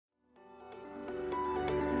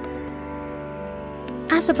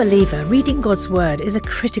As a believer, reading God's Word is a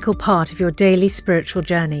critical part of your daily spiritual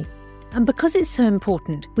journey. And because it's so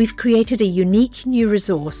important, we've created a unique new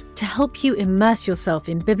resource to help you immerse yourself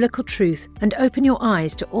in biblical truth and open your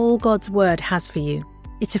eyes to all God's Word has for you.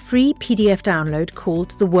 It's a free PDF download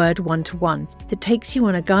called The Word 1-to-1 that takes you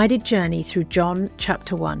on a guided journey through John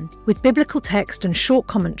chapter 1. With biblical text and short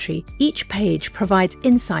commentary, each page provides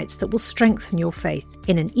insights that will strengthen your faith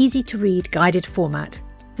in an easy-to-read guided format.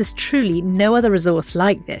 There's truly no other resource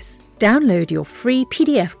like this. Download your free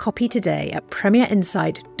PDF copy today at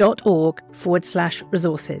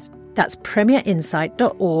premierinsight.org/resources. That's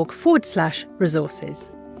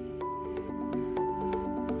premierinsight.org/resources.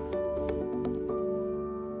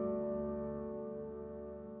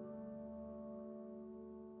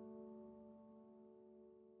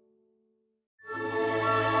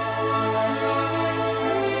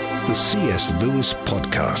 The C.S. Lewis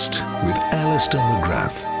Podcast with Alistair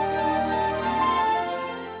McGrath.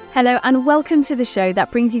 Hello and welcome to the show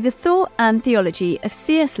that brings you the thought and theology of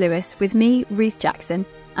C.S. Lewis with me, Ruth Jackson,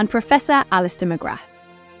 and Professor Alistair McGrath.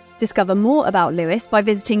 Discover more about Lewis by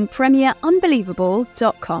visiting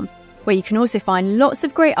premierunbelievable.com, where you can also find lots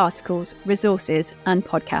of great articles, resources and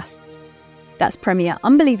podcasts. That's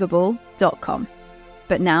premierunbelievable.com.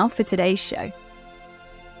 But now for today's show.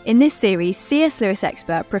 In this series, C.S. Lewis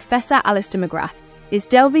expert Professor Alistair McGrath is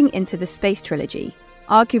delving into the Space Trilogy,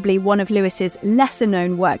 arguably one of Lewis's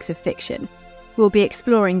lesser-known works of fiction. We'll be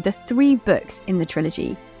exploring the 3 books in the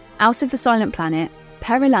trilogy, Out of the Silent Planet,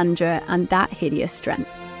 Perelandra and That Hideous Strength.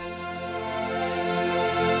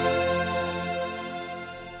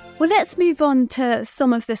 Well, let's move on to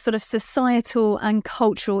some of the sort of societal and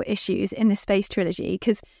cultural issues in the Space Trilogy,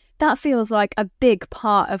 because that feels like a big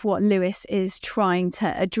part of what Lewis is trying to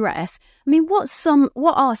address. I mean, what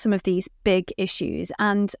are some of these big issues,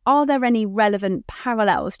 and are there any relevant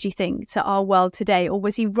parallels, do you think, to our world today, or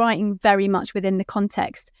was he writing very much within the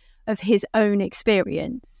context of his own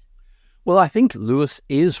experience? Well, I think Lewis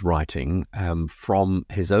is writing from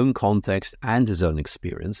his own context and his own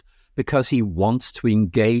experience because he wants to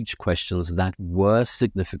engage questions that were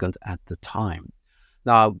significant at the time.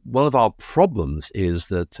 Now, one of our problems is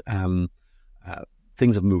that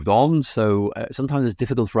things have moved on, so sometimes it's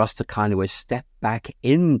difficult for us to kind of step back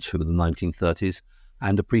into the 1930s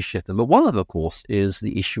and appreciate them. But one of course, is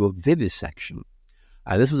the issue of vivisection.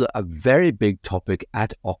 This was a very big topic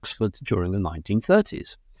at Oxford during the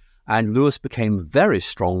 1930s. And Lewis became very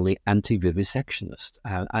strongly anti-vivisectionist.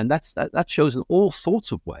 And that shows in all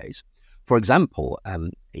sorts of ways. For example,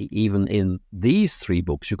 even in these 3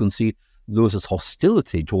 books, you can see Lewis's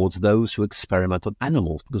hostility towards those who experiment on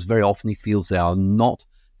animals, because very often he feels they are not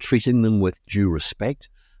treating them with due respect,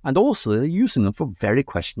 and also they're using them for very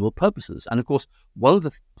questionable purposes. And of course, one of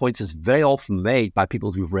the points that's very often made by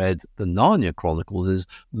people who've read the Narnia Chronicles is,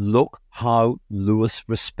 look how Lewis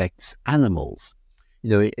respects animals. You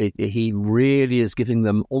know, he really is giving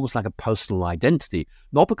them almost like a personal identity,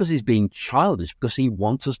 not because he's being childish, because he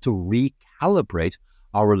wants us to recalibrate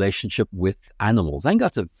our relationship with animals. I think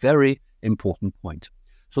that's a very important point.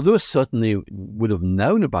 So Lewis certainly would have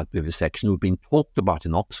known about vivisection, it would have been talked about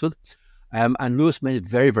in Oxford, and Lewis made it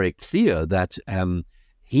very, very clear that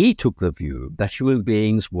he took the view that human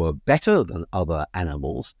beings were better than other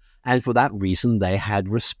animals, and for that reason they had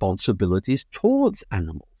responsibilities towards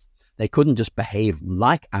animals. They couldn't just behave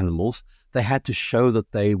like animals, they had to show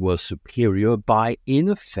that they were superior by, in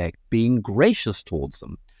effect, being gracious towards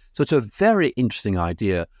them. So it's a very interesting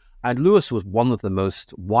idea. And Lewis was one of the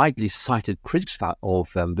most widely cited critics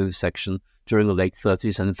of vivisection during the late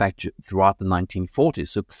 30s and, in fact, throughout the 1940s.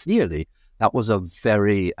 So clearly, that was a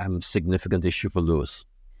very significant issue for Lewis.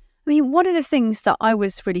 I mean, one of the things that I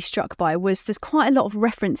was really struck by was there's quite a lot of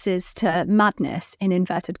references to madness, in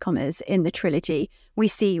inverted commas, in the trilogy. We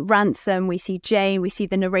see Ransom, we see Jane, we see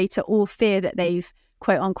the narrator all fear that they've,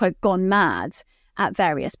 quote unquote, gone mad at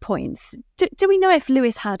various points. Do we know if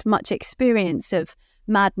Lewis had much experience of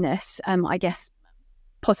madness, I guess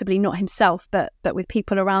possibly not himself, but with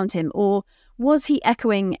people around him, or was he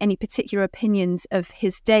echoing any particular opinions of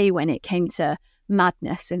his day when it came to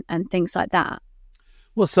madness and things like that?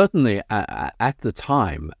 Well, certainly at the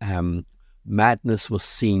time, madness was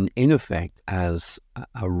seen in effect as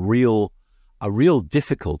a real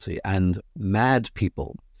difficulty, and mad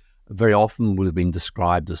people very often would have been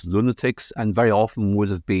described as lunatics and very often would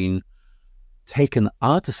have been taken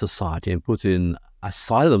out of society and put in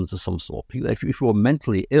asylums of some sort. If you were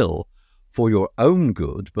mentally ill, for your own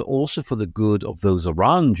good, but also for the good of those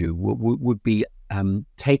around you, would be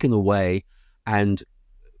taken away and,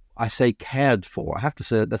 I say, cared for. I have to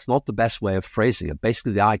say that's not the best way of phrasing it.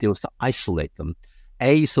 Basically, the idea was to isolate them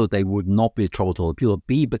A, so they would not be a trouble to other people,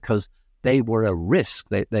 B, because they were a risk.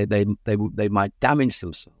 They might damage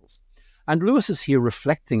themselves. And Lewis is here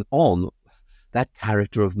reflecting on that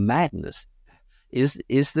character of madness. Is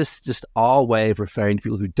this just our way of referring to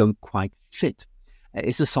people who don't quite fit?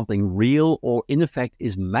 Is this something real, or in effect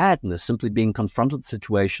is madness simply being confronted with a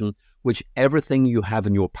situation which everything you have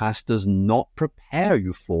in your past does not prepare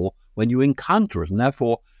you for when you encounter it? And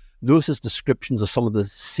therefore, Lewis's descriptions of some of the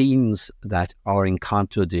scenes that are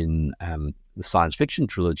encountered in the science fiction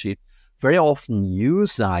trilogy very often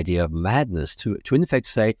use the idea of madness to in effect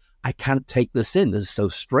say, I can't take this in, this is so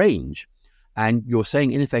strange. And you're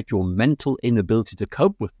saying, in effect, your mental inability to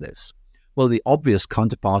cope with this. Well, the obvious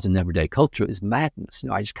counterpart in everyday culture is madness.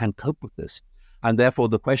 I just can't cope with this. And therefore,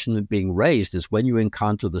 the question being raised is, when you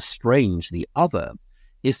encounter the strange, the other,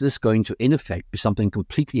 is this going to, in effect, be something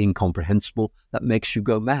completely incomprehensible that makes you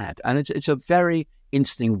go mad? And it's a very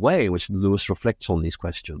interesting way in which Lewis reflects on these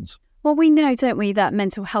questions. Well, we know, don't we, that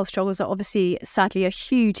mental health struggles are obviously, sadly, a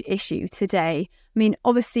huge issue today. I mean,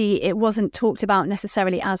 obviously, it wasn't talked about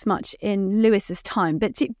necessarily as much in Lewis's time,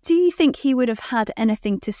 but do you think he would have had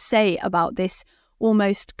anything to say about this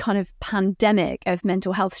almost kind of pandemic of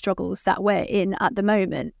mental health struggles that we're in at the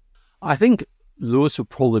moment? I think Lewis would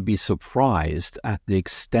probably be surprised at the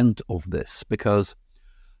extent of this, because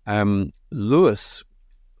Lewis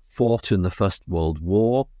fought in the First World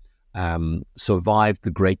War, survived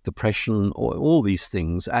the Great Depression, all these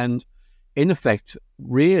things, and in effect,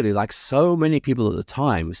 really, like so many people at the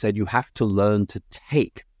time, said you have to learn to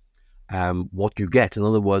take what you get. In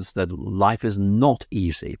other words, that life is not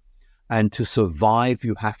easy. And to survive,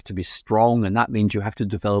 you have to be strong, and that means you have to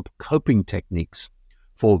develop coping techniques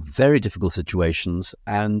for very difficult situations.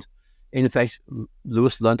 And in effect,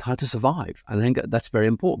 Lewis learned how to survive. And I think that's very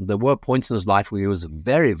important. There were points in his life where he was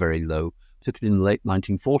very, very low, particularly in the late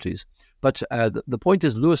 1940s. But the point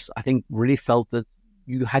is, Lewis, I think, really felt that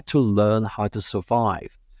you had to learn how to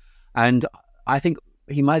survive. And I think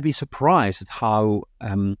he might be surprised at how,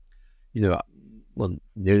 nearly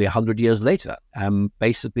 100 years later,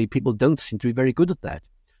 basically people don't seem to be very good at that.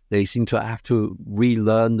 They seem to have to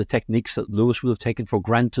relearn the techniques that Lewis would have taken for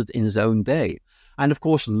granted in his own day. And of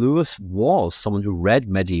course, Lewis was someone who read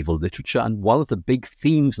medieval literature, and one of the big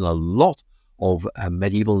themes in a lot of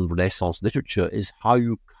medieval and Renaissance literature is how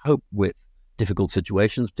you cope with difficult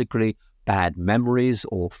situations, particularly bad memories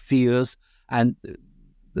or fears. And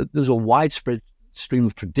there's a widespread stream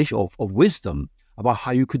of tradition, of wisdom about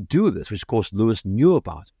how you could do this, which of course Lewis knew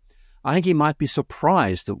about. I think he might be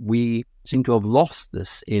surprised that we seem to have lost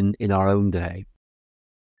this in our own day.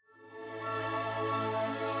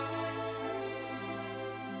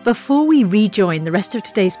 Before we rejoin the rest of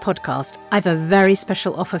today's podcast, I have a very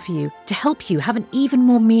special offer for you to help you have an even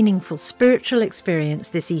more meaningful spiritual experience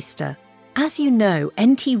this Easter. As you know,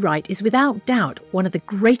 N.T. Wright is without doubt one of the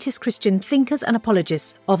greatest Christian thinkers and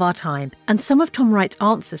apologists of our time, and some of Tom Wright's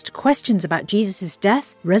answers to questions about Jesus'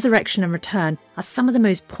 death, resurrection and return are some of the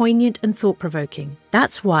most poignant and thought-provoking.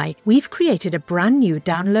 That's why we've created a brand new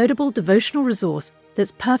downloadable devotional resource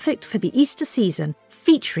that's perfect for the Easter season,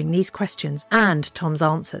 featuring these questions and Tom's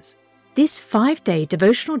answers. This 5-day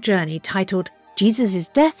devotional journey titled Jesus'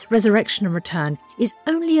 Death, Resurrection and Return is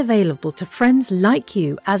only available to friends like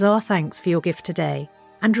you as our thanks for your gift today.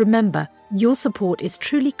 And remember, your support is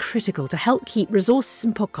truly critical to help keep resources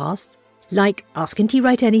and podcasts like Ask N.T.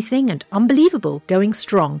 Wright Anything and Unbelievable going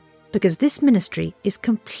strong, because this ministry is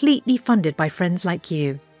completely funded by friends like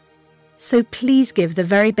you. So please give the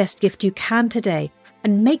very best gift you can today,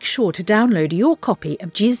 and make sure to download your copy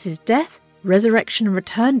of Jesus' Death, Resurrection and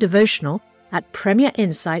Return devotional at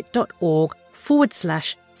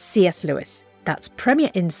premierinsight.org/C.S. Lewis. That's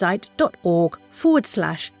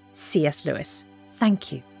premierinsight.org/C.S. Lewis.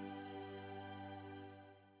 Thank you.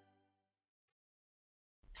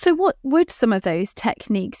 So what would some of those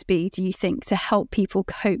techniques be, do you think, to help people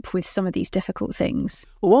cope with some of these difficult things?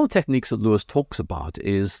 Well, one of the techniques that Lewis talks about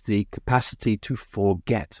is the capacity to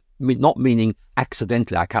forget. Not meaning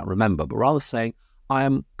accidentally, I can't remember, but rather saying, I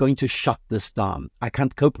am going to shut this down. I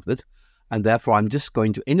can't cope with it, and therefore I'm just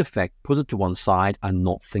going to, in effect, put it to one side and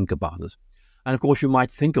not think about it. And of course, you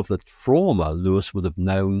might think of the trauma Lewis would have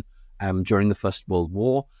known during the First World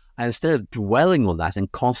War, and instead of dwelling on that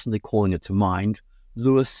and constantly calling it to mind,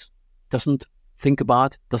 Lewis doesn't think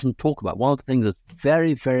about, doesn't talk about. One of the things that's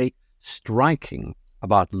very, very striking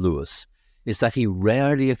about Lewis is that he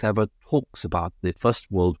rarely, if ever, talks about the First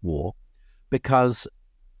World War, because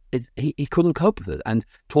he couldn't cope with it. And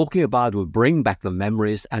talking about it would bring back the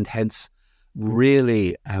memories and hence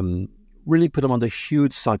really put him under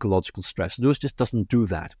huge psychological stress. Lewis just doesn't do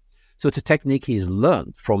that. So it's a technique he's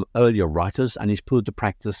learned from earlier writers and he's put it to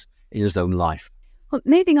practice in his own life. Well,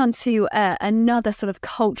 moving on to another sort of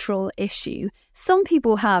cultural issue, some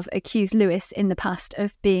people have accused Lewis in the past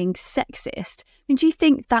of being sexist. I mean, do you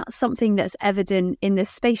think that's something that's evident in the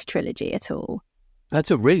Space Trilogy at all? That's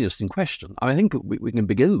a really interesting question. I think we can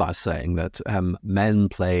begin by saying that men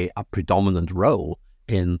play a predominant role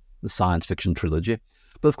in the science fiction trilogy.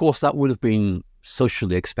 But of course, that would have been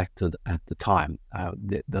socially expected at the time.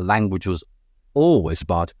 The language was always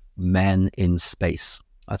about men in space,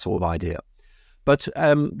 that sort of idea. But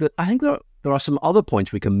I think there are some other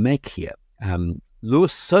points we can make here.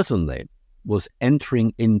 Lewis certainly was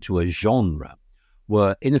entering into a genre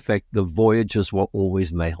where, in effect, the voyagers were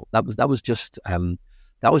always male. That was just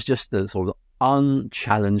the sort of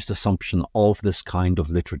unchallenged assumption of this kind of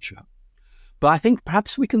literature. But I think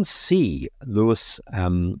perhaps we can see Lewis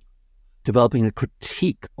developing a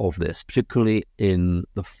critique of this, particularly in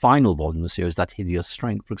the final volume of the series, That Hideous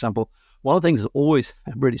Strength. For example, one of the things that always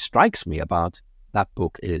really strikes me about that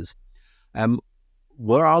book is,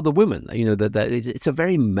 where are the women? It's a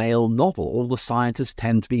very male novel. All the scientists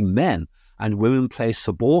tend to be men, and women play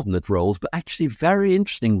subordinate roles, but actually very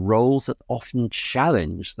interesting roles that often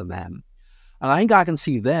challenge the men. And I think I can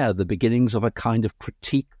see there the beginnings of a kind of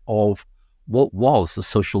critique of what was the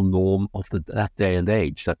social norm of that day and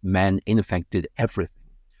age, that men, in effect, did everything.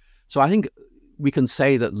 So I think we can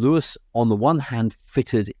say that Lewis, on the one hand,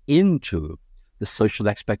 fitted into the social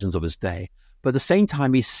expectations of his day, but at the same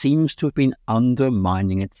time, he seems to have been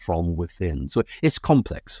undermining it from within. So it's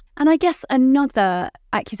complex. And I guess another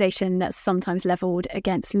accusation that's sometimes levelled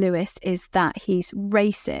against Lewis is that he's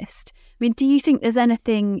racist. I mean, do you think there's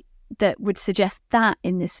anything that would suggest that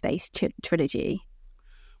in this Space Trilogy?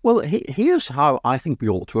 Well, here's how I think we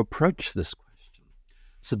ought to approach this question.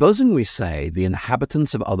 Supposing we say the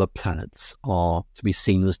inhabitants of other planets are to be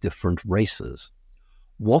seen as different races,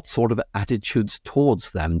 what sort of attitudes towards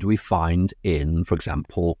them do we find in, for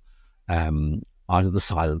example, either the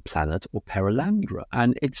Silent Planet or Perelandra?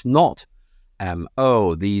 And it's not,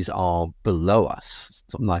 these are below us,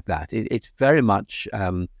 something like that. It's very much,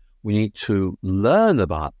 we need to learn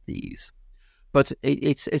about these. But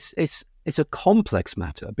it's a complex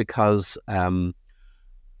matter because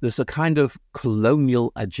there's a kind of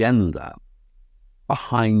colonial agenda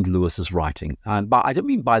behind Lewis's writing. But I don't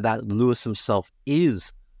mean by that Lewis himself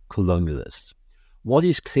is colonialist. What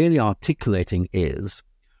he's clearly articulating is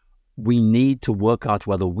we need to work out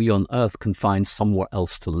whether we on Earth can find somewhere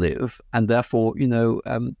else to live. And therefore,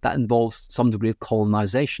 that involves some degree of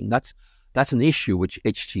colonization. That's an issue which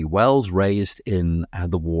H.G. Wells raised in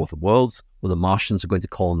The War of the Worlds, where the Martians are going to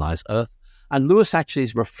colonize Earth. And Lewis actually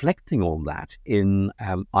is reflecting on that in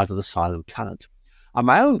Either the Silent Planet. And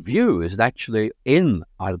my own view is that actually in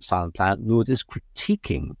Either the Silent Planet, Lewis is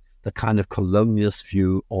critiquing the kind of colonialist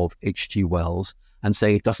view of H.G. Wells and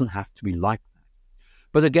saying it doesn't have to be like that.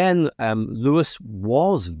 But again, Lewis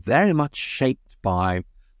was very much shaped by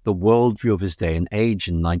the worldview of his day and age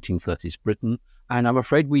in 1930s Britain. And I'm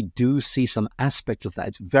afraid we do see some aspect of that.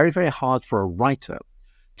 It's very, very hard for a writer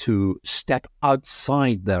to step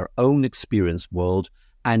outside their own experience world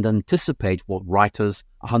and anticipate what writers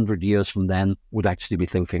 100 years from then would actually be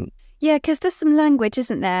thinking. Yeah, because there's some language,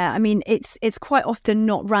 isn't there? I mean, it's quite often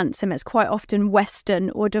not ransom. It's quite often Western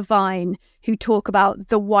or divine who talk about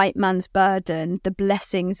the white man's burden, the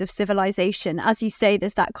blessings of civilization. As you say,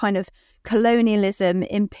 there's that kind of colonialism,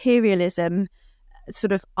 imperialism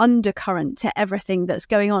sort of undercurrent to everything that's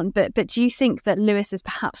going on. But do you think that Lewis is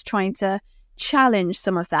perhaps trying to challenge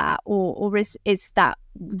some of that, or is that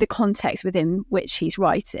the context within which he's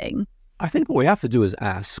writing? I think what we have to do is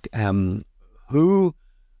ask who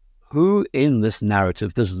in this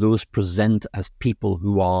narrative does Lewis present as people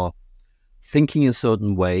who are thinking in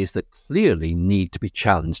certain ways that clearly need to be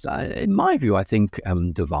challenged? In my view, I think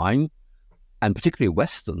divine and particularly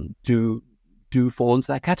Western do fall into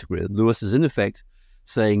that category. Lewis is in effect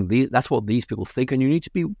saying that's what these people think, and you need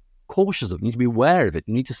to be cautious of it. You need to be aware of it.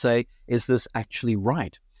 You need to say, is this actually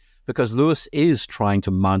right? Because Lewis is trying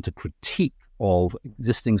to mount a critique of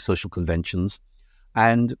existing social conventions,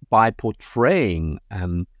 and by portraying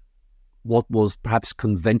what was perhaps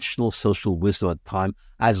conventional social wisdom at the time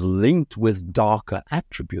as linked with darker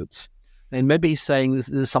attributes, then maybe he's saying this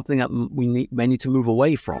is something that we may need to move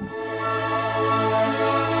away from.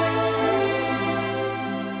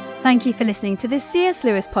 Thank you for listening to this C.S.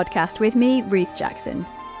 Lewis podcast with me, Ruth Jackson.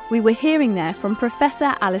 We were hearing there from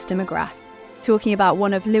Professor Alistair McGrath, talking about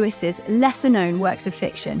one of Lewis's lesser-known works of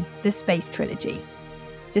fiction, the Space Trilogy.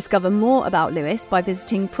 Discover more about Lewis by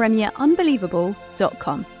visiting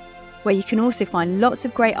premierunbelievable.com. where you can also find lots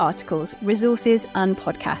of great articles, resources and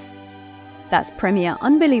podcasts. That's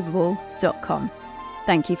premierunbelievable.com.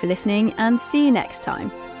 Thank you for listening and see you next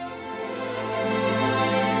time.